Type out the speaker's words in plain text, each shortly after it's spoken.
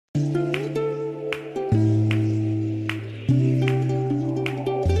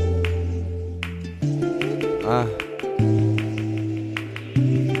Do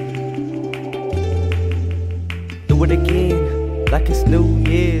it again, like it's New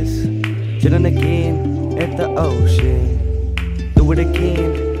Year's. Chillin' again at the ocean. Do it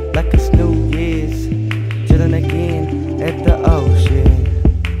again, like it's New Year's. Chillin' again at the ocean.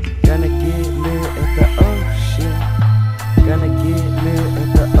 Gonna get lit at the ocean. Gonna get lit at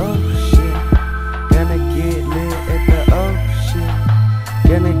the ocean. Gonna get lit at the ocean.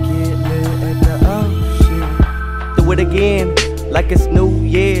 Gonna get lit at the ocean. Do it again, like it's New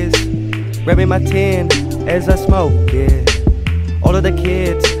Year's. Grabbing my tin as I smoke it. All of the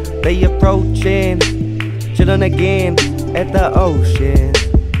kids, they approaching. Chillin' again at the ocean.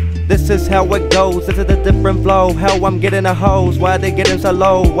 This is how it goes, this is a different flow. How I'm getting a hose, why they getting so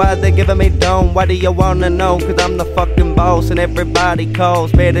low? Why they giving me dome, why do you wanna know? Cause I'm the fucking boss and everybody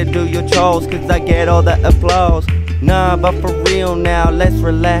calls. Better do your chores, cause I get all the applause. Nah, but for real now, let's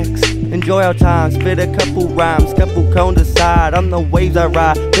relax. Enjoy our time, spit a couple rhymes, couple cones aside. On the waves I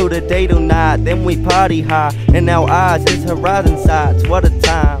ride, through the day to night. Then we party high, in our eyes is horizon sights. What a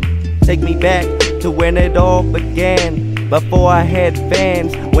time, take me back to when it all began. Before I had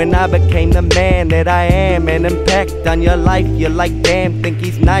fans, when I became the man that I am. An impact on your life, you're like damn. Think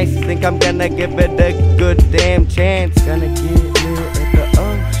he's nice, think I'm gonna give it a good damn chance. Gonna get lit at the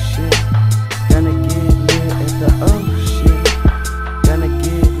ocean. Gonna get lit at the ocean. Gonna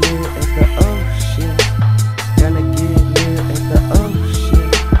get lit at the ocean. Gonna get lit at the ocean.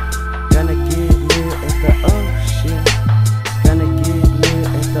 Gonna get lit at the ocean. Gonna get lit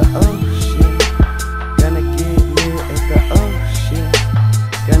at the ocean. Gonna get lit at the ocean.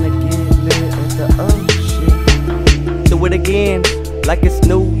 Gonna get lit at the ocean. Do it again, like it's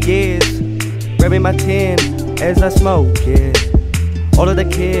New Year's. Grabbing my tin as I smoke it. All of the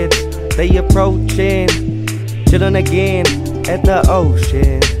kids, they approaching. Chillin' again at the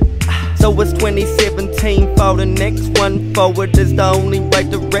ocean. So it's 2017 for the next one. Forward is the only right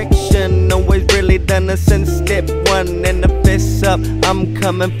direction. Always really done it since step one. And the fist up, I'm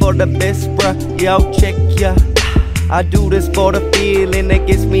coming for the best, bruh. Yo, check ya. I do this for the feeling that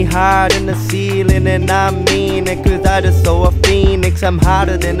gets me higher than the ceiling. And I mean it, cause I just saw a phoenix. I'm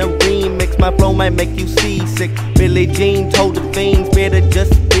hotter than a remix, my flow might make you seasick. Billie Jean told the fiends, better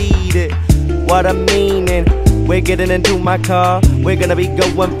just beat it. What I mean, and we're getting into my car, we're gonna be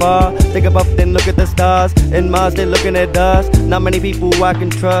going far. Think about then look at the stars, and Mars they're looking at us. Not many people I can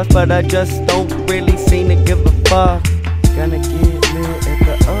trust, but I just don't really seem to give a fuck. Gonna get